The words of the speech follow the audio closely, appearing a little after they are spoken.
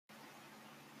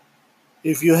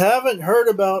If you haven't heard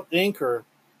about Anchor,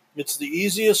 it's the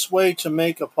easiest way to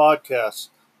make a podcast.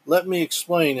 Let me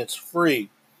explain, it's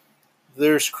free.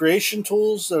 There's creation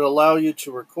tools that allow you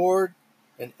to record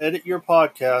and edit your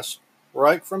podcast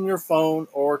right from your phone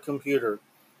or computer.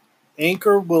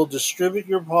 Anchor will distribute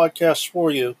your podcast for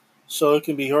you so it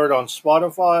can be heard on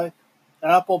Spotify,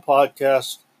 Apple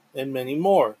Podcasts, and many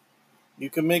more. You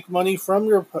can make money from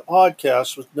your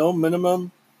podcast with no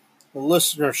minimum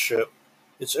listenership.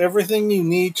 It's everything you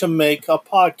need to make a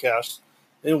podcast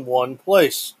in one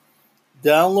place.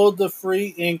 Download the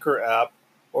free Anchor app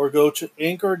or go to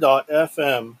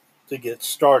anchor.fm to get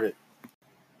started.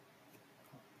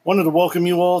 Wanted to welcome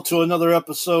you all to another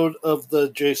episode of the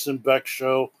Jason Beck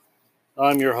Show.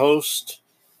 I'm your host,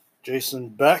 Jason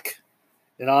Beck,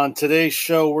 and on today's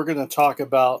show, we're going to talk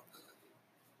about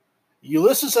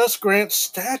Ulysses S Grant's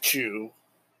statue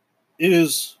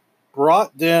is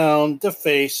brought down,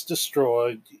 defaced,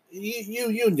 destroyed,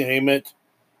 you name it.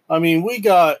 I mean, we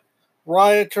got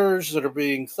rioters that are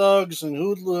being thugs and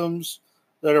hoodlums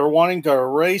that are wanting to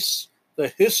erase the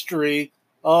history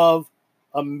of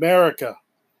America.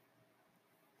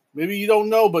 Maybe you don't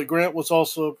know, but Grant was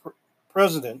also a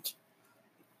president.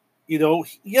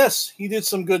 Yes, he did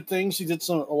some good things. He did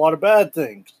a lot of bad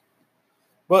things.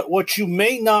 But what you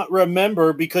may not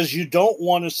remember because you don't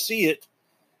want to see it,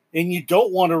 and you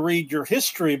don't want to read your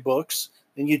history books,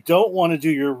 and you don't want to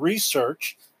do your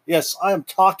research. Yes, I am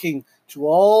talking to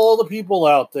all the people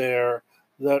out there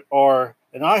that are,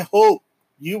 and I hope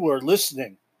you are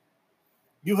listening.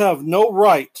 You have no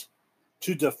right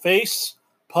to deface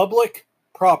public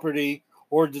property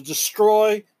or to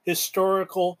destroy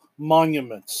historical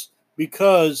monuments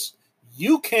because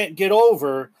you can't get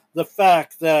over the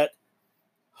fact that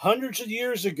hundreds of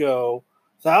years ago,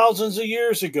 thousands of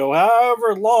years ago,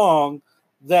 however long,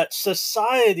 that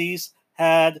societies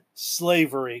had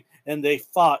slavery and they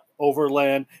fought over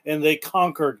land and they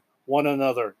conquered one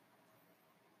another.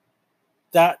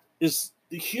 That is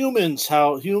it's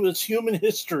human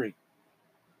history.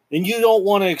 And you don't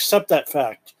want to accept that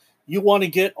fact. You want to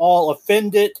get all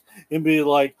offended and be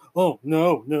like, oh,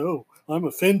 no, I'm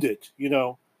offended.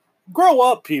 Grow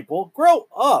up, people. Grow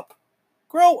up.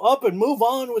 Grow up and move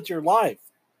on with your life.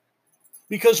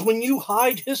 Because when you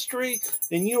hide history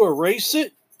and you erase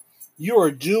it, you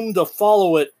are doomed to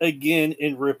follow it again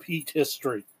and repeat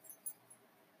history.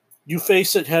 You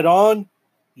face it head on.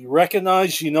 You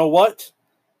recognize, you know what?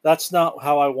 That's not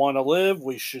how I want to live.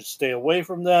 We should stay away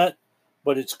from that.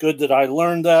 But it's good that I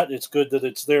learned that. It's good that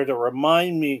it's there to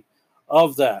remind me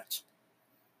of that.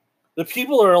 The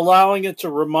people are allowing it to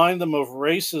remind them of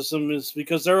racism is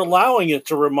because they're allowing it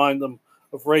to remind them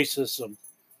of racism.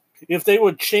 If they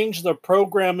would change the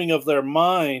programming of their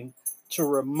mind to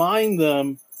remind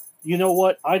them, you know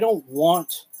what, I don't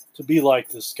want to be like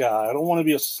this guy. I don't want to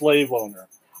be a slave owner.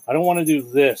 I don't want to do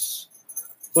this.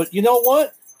 But you know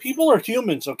what? People are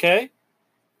humans, okay?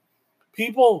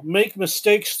 People make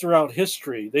mistakes throughout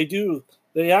history.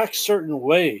 They act certain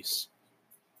ways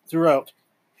throughout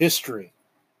history.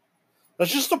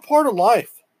 That's just a part of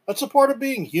life. That's a part of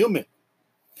being human.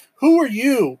 Who are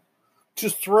you to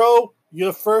throw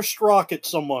your first rock at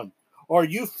someone? Are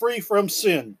you free from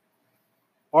sin?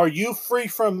 Are you free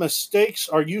from mistakes?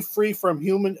 Are you free from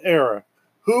human error?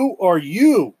 Who are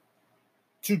you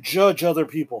to judge other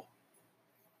people?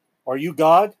 Are you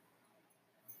God?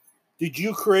 Did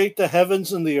you create the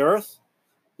heavens and the earth?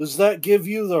 Does that give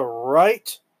you the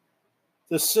right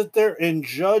to sit there and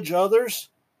judge others?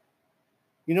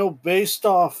 Based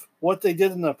off what they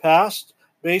did in the past,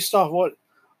 based off what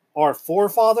our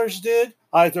forefathers did,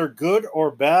 either good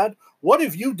or bad. What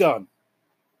have you done?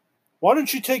 Why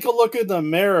don't you take a look in the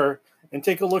mirror and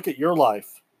take a look at your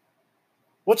life?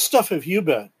 What stuff have you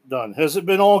done? Has it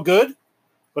been all good?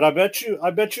 But I bet you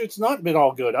it's not been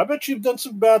all good. I bet you've done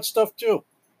some bad stuff too.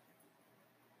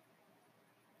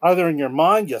 Either in your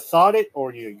mind you thought it,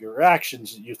 or your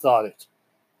actions you thought it.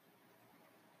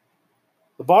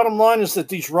 The bottom line is that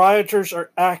these rioters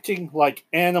are acting like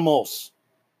animals.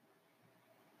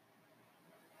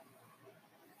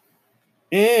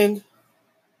 And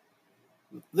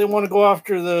they want to go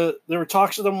after there were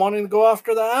talks of them wanting to go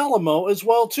after the Alamo as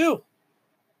well, too.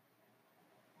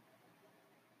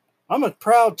 I'm a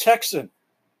proud Texan.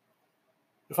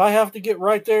 If I have to get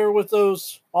right there with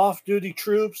those off-duty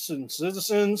troops and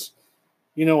citizens,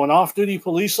 and off-duty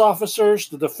police officers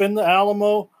to defend the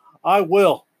Alamo, I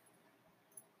will.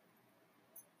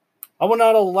 I will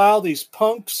not allow these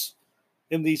punks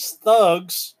and these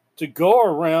thugs to go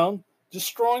around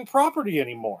destroying property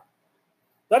anymore.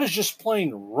 That is just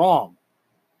plain wrong.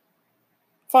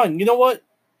 Fine, you know what?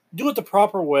 Do it the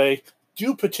proper way.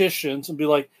 Do petitions and be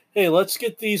like, Hey, let's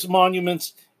get these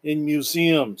monuments in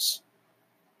museums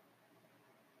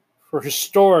for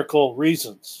historical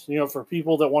reasons, for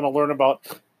people that want to learn about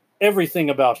everything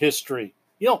about history.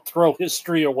 You don't throw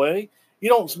history away. You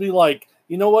don't be like,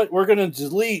 you know what, we're going to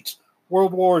delete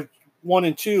World War I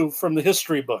and II from the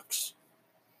history books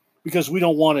because we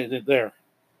don't want it there.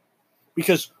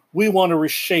 Because we want to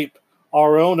reshape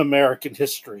our own American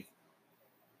history,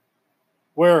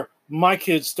 where my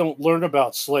kids don't learn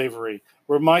about slavery,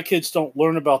 where my kids don't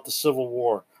learn about the Civil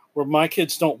War, where my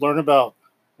kids don't learn about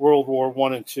World War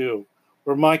I and II,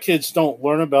 where my kids don't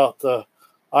learn about the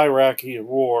Iraqi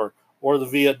War or the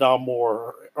Vietnam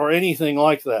War or anything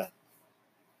like that.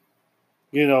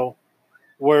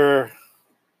 Where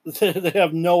they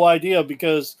have no idea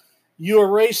because you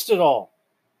erased it all.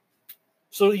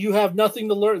 So you have nothing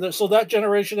to learn. So that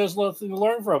generation has nothing to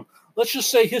learn from. Let's just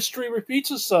say history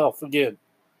repeats itself again.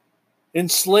 And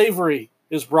slavery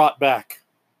is brought back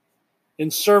in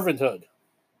servanthood.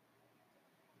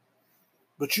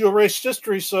 But you erased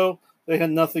history, so they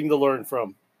had nothing to learn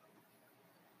from.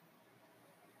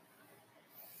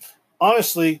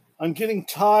 Honestly, I'm getting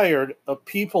tired of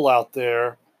people out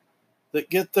there that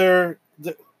get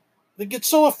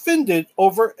so offended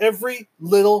over every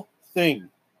little thing.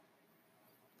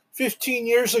 15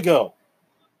 years ago,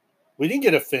 we didn't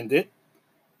get offended.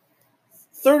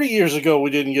 30 years ago, we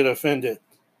didn't get offended.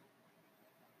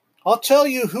 I'll tell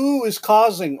you who is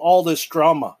causing all this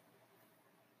drama.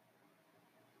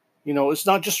 It's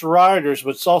not just rioters,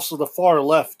 but it's also the far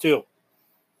left, too.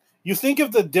 You think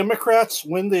if the Democrats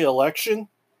win the election,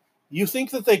 you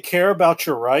think that they care about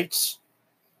your rights?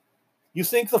 You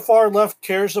think the far left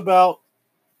cares about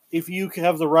if you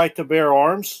have the right to bear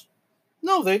arms?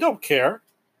 No, they don't care.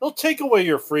 They'll take away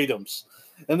your freedoms.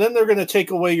 And then they're going to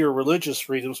take away your religious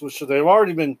freedoms, which they've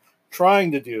already been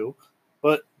trying to do,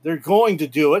 but they're going to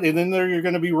do it. And then you're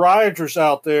going to be rioters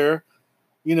out there,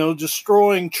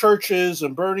 destroying churches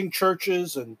and burning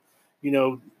churches and,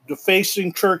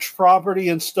 defacing church property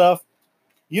and stuff.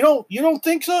 You don't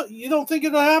think so? You don't think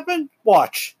it'll happen?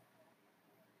 Watch.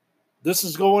 This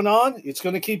is going on. It's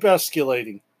going to keep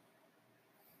escalating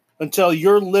until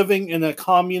you're living in a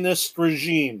communist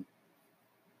regime.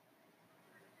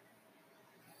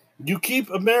 You keep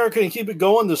America and keep it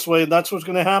going this way, and that's what's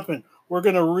going to happen. We're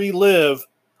going to relive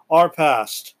our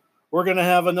past. We're going to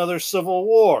have another civil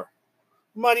war.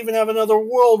 We might even have another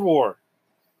world war.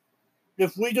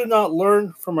 If we do not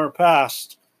learn from our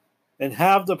past and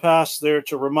have the past there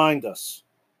to remind us,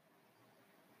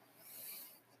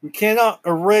 we cannot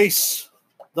erase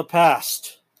the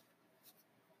past.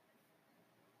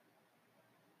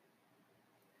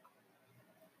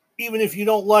 Even if you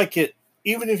don't like it,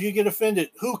 even if you get offended,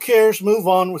 who cares? Move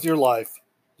on with your life.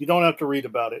 You don't have to read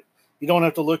about it. You don't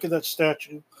have to look at that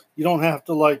statue. You don't have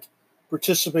to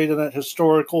participate in that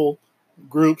historical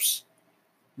groups.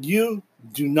 You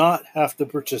do not have to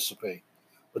participate.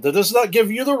 But that does not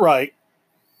give you the right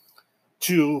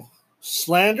to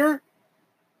slander.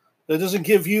 That doesn't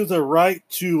give you the right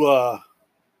to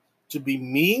be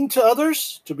mean to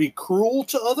others, to be cruel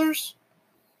to others.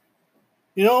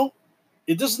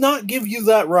 It does not give you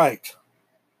that right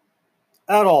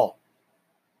at all.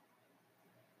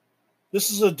 This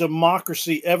is a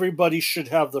democracy. Everybody should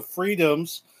have the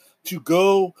freedoms to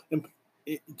go and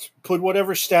put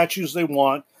whatever statues they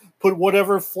want, put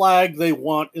whatever flag they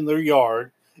want in their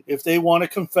yard. If they want a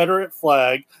Confederate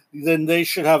flag, then they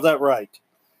should have that right.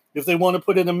 If they want to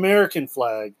put an American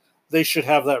flag, they should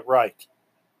have that right.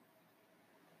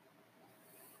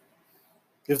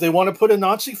 If they want to put a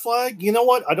Nazi flag, you know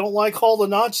what? I don't like all the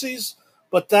Nazis,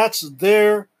 but that's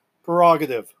their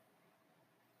prerogative.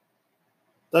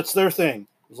 That's their thing.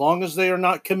 As long as they are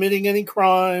not committing any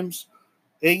crimes,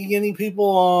 egging any people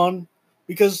on.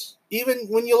 Because even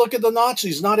when you look at the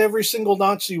Nazis, not every single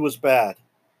Nazi was bad.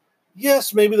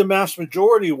 Yes, maybe the mass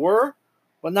majority were,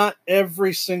 but not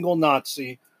every single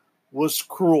Nazi was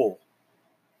cruel.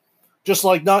 Just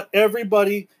like not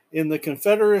everybody in the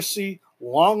Confederacy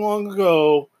long, long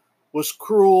ago was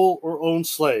cruel or owned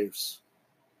slaves.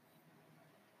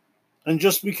 And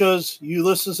just because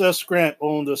Ulysses S. Grant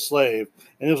owned a slave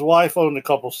and his wife owned a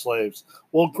couple slaves,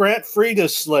 well, Grant freed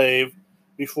his slave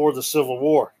before the Civil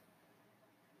War.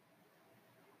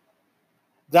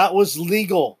 That was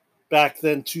legal back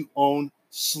then to own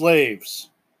slaves.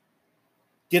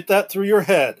 Get that through your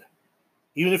head.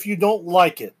 Even if you don't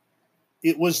like it,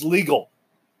 it was legal.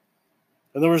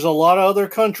 And there was a lot of other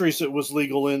countries it was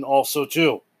legal in also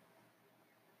too.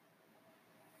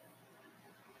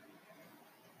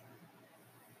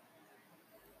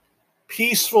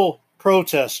 Peaceful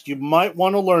protest. You might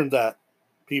want to learn that,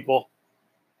 people.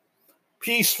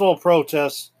 Peaceful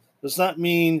protests does not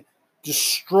mean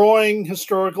destroying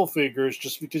historical figures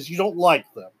just because you don't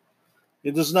like them.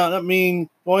 It does not mean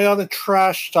going out and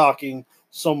trash talking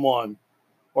someone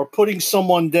or putting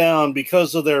someone down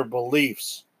because of their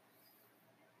beliefs.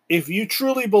 If you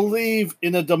truly believe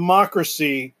in a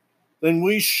democracy, then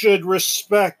we should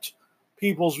respect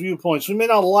people's viewpoints. We may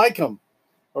not like them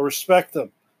or respect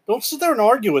them. Don't sit there and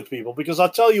argue with people, because I'll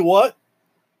tell you what,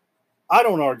 I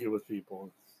don't argue with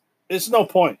people. It's no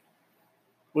point.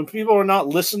 When people are not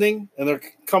listening and they're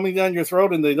coming down your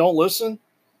throat and they don't listen,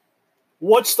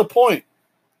 what's the point?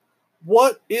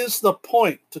 What is the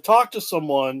point to talk to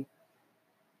someone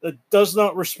that does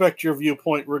not respect your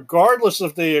viewpoint, regardless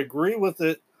if they agree with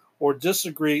it or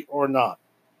disagree or not?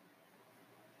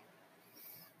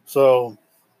 So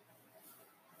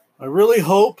I really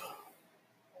hope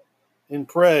and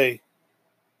pray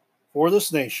for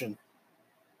this nation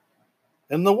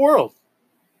and the world.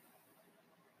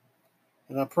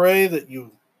 And I pray that you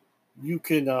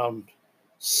can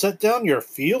set down your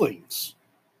feelings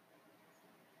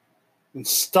and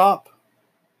stop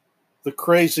the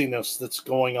craziness that's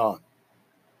going on.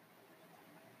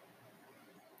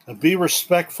 And be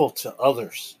respectful to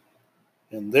others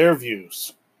and their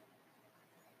views.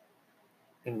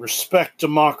 And respect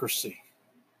democracy.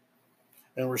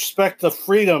 And respect the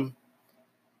freedom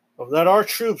that our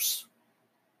troops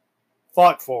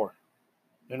fought for.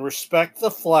 And respect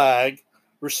the flag.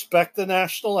 Respect the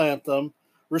national anthem.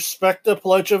 Respect the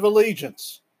Pledge of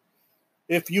Allegiance.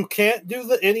 If you can't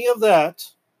do any of that,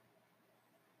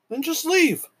 then just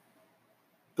leave.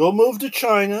 Go move to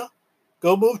China.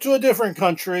 Go move to a different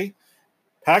country.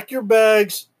 Pack your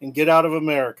bags and get out of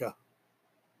America.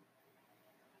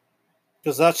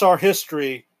 Because that's our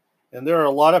history, and there are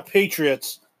a lot of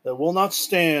patriots that will not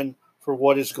stand for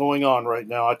what is going on right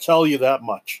now. I tell you that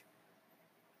much.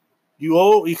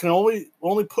 You can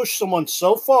only push someone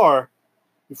so far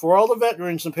before all the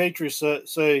veterans and patriots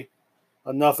say,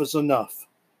 enough is enough.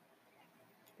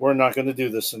 We're not going to do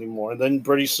this anymore. And then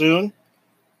pretty soon,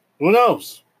 who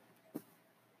knows?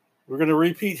 We're going to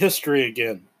repeat history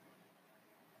again.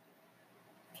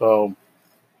 So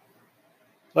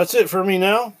that's it for me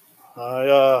now.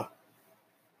 I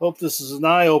hope this is an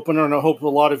eye-opener, and I hope a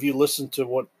lot of you listen to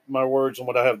what my words and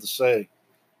what I have to say.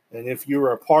 And if you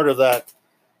are a part of that,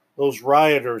 those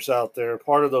rioters out there,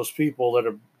 part of those people that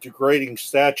are degrading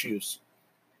statues,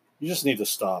 you just need to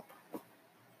stop.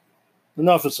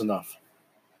 Enough is enough.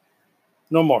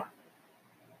 No more.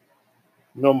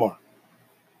 No more.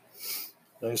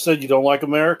 Like I said, you don't like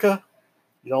America?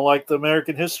 You don't like the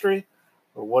American history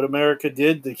or what America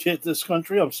did to get this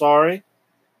country? I'm sorry.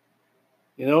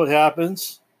 You know, it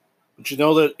happens. But you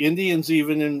know that Indians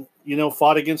even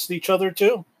fought against each other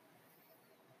too.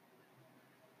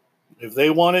 If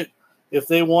they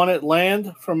wanted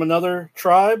land from another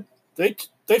tribe,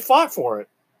 they fought for it.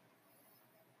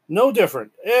 No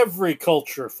different. Every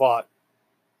culture fought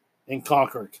and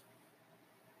conquered.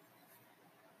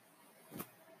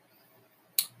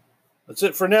 That's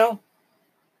it for now.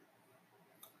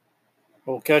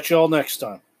 We'll catch you all next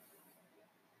time.